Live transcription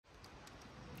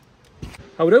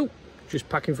How do? Just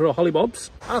packing for a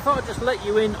hollybobs. And I thought I'd just let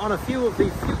you in on a few of the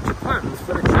future plans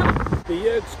for the channel. The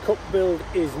Yerkes Cup build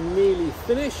is nearly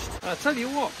finished. I'll tell you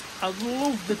what, I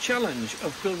love the challenge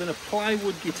of building a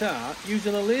plywood guitar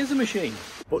using a laser machine.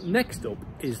 But next up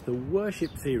is the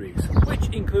Worship series, which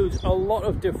includes a lot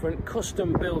of different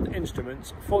custom build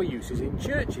instruments for uses in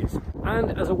churches.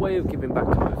 And as a way of giving back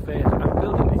to my faith, I'm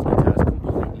building these guitars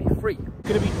completely free.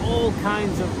 Going to be all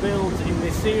kinds of builds in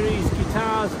this series,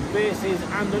 guitars, basses,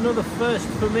 and another first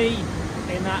for me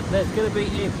in that there's going to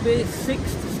be a bass 6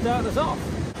 to start us off.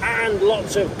 And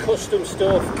lots of custom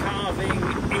stuff, carving,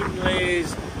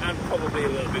 inlays, and probably a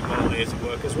little bit more laser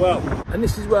work as well. And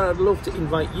this is where I'd love to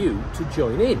invite you to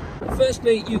join in.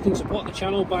 Firstly, you can support the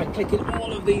channel by clicking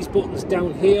all of these buttons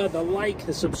down here, the like,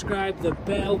 the subscribe, the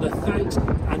bell, the thanks,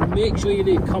 and make sure you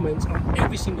leave comments on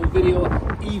every single video,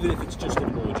 even if it's just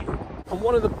an emoji. And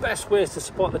one of the best ways to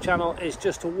support the channel is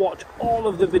just to watch all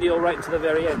of the video right until the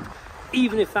very end.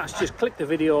 Even if that's just click the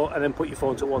video and then put your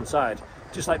phone to one side,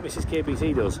 just like Mrs.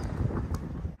 KBT does.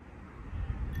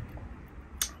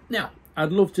 Now,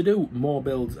 I'd love to do more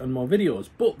builds and more videos,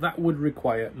 but that would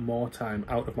require more time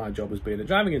out of my job as being a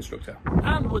driving instructor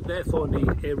and would therefore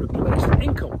need a replacement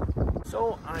income.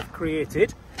 So I've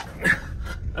created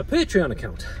a Patreon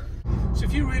account. So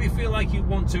if you really feel like you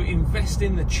want to invest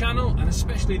in the channel and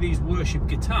especially these worship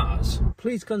guitars,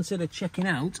 please consider checking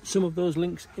out some of those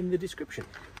links in the description.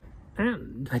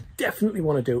 And I definitely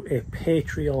want to do a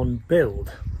Patreon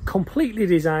build, completely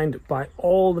designed by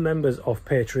all the members of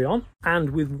Patreon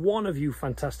and with one of you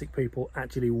fantastic people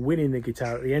actually winning the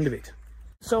guitar at the end of it.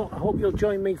 So I hope you'll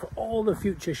join me for all the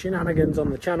future shenanigans on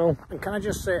the channel. And can I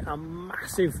just say a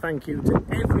massive thank you to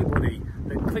everybody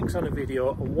that clicks on a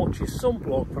video and watches some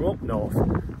bloke from up north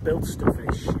build stuff in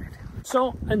his shed.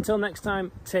 So until next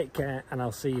time, take care and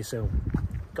I'll see you soon.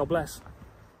 God bless.